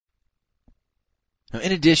Now,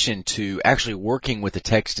 in addition to actually working with the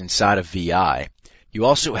text inside of VI, you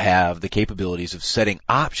also have the capabilities of setting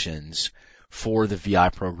options for the VI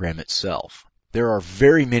program itself. There are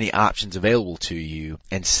very many options available to you,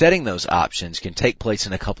 and setting those options can take place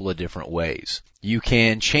in a couple of different ways. You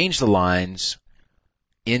can change the lines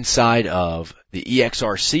inside of the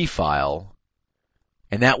EXRC file,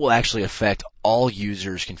 and that will actually affect all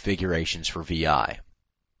users' configurations for VI.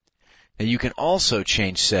 Now, you can also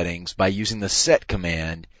change settings by using the set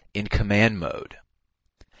command in command mode.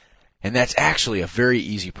 And that's actually a very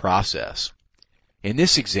easy process. In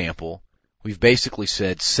this example, we've basically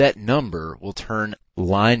said set number will turn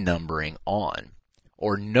line numbering on,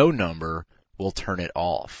 or no number will turn it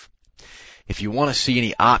off. If you want to see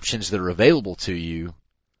any options that are available to you,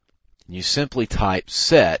 you simply type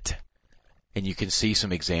set, and you can see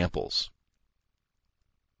some examples.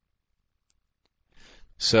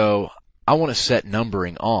 So I want to set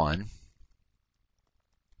numbering on.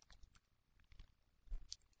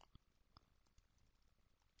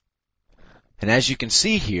 And as you can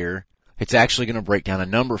see here, it's actually going to break down a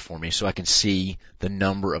number for me so I can see the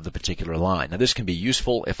number of the particular line. Now, this can be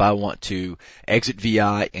useful if I want to exit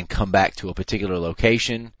VI and come back to a particular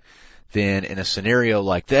location. Then in a scenario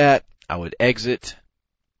like that, I would exit.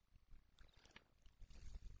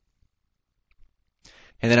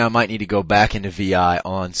 And then I might need to go back into VI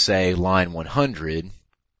on, say, line 100.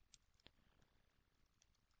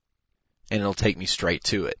 And it'll take me straight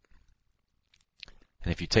to it.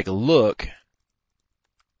 And if you take a look,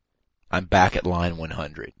 I'm back at line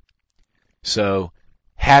 100. So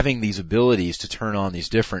having these abilities to turn on these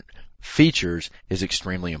different features is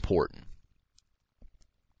extremely important.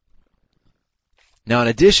 Now, in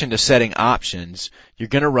addition to setting options, you're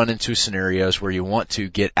going to run into scenarios where you want to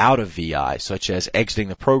get out of VI, such as exiting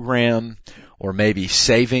the program, or maybe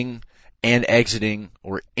saving and exiting,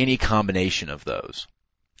 or any combination of those.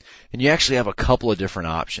 And you actually have a couple of different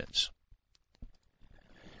options.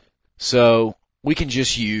 So we can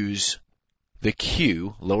just use the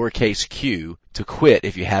Q, lowercase q, to quit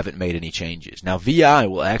if you haven't made any changes. Now, VI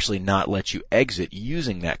will actually not let you exit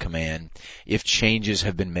using that command if changes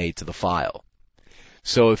have been made to the file.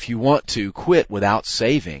 So if you want to quit without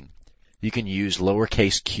saving, you can use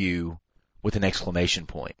lowercase q with an exclamation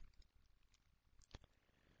point.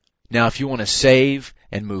 Now, if you want to save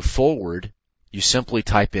and move forward, you simply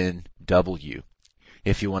type in W.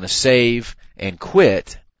 If you want to save and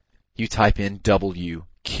quit, you type in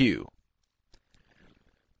WQ.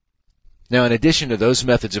 Now, in addition to those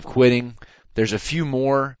methods of quitting, there's a few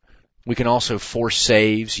more. We can also force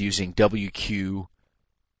saves using WQ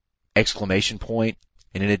exclamation point.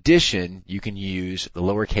 And in addition, you can use the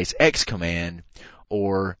lowercase x command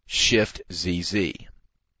or Shift ZZ.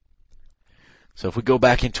 So if we go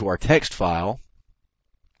back into our text file,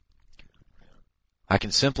 I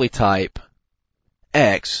can simply type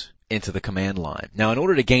X into the command line. Now, in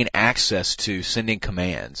order to gain access to sending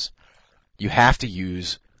commands, you have to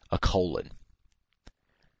use a colon.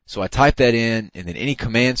 So I type that in, and then any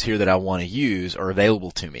commands here that I want to use are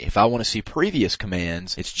available to me. If I want to see previous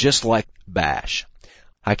commands, it's just like bash.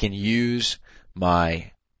 I can use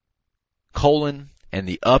my colon and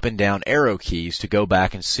the up and down arrow keys to go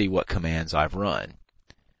back and see what commands I've run.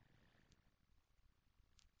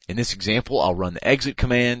 In this example, I'll run the exit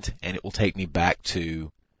command, and it will take me back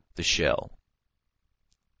to the shell.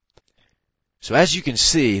 So as you can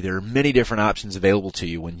see, there are many different options available to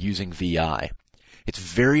you when using VI. It's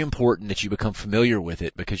very important that you become familiar with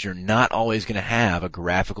it because you're not always going to have a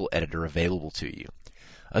graphical editor available to you,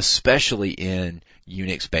 especially in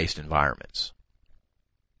Unix-based environments.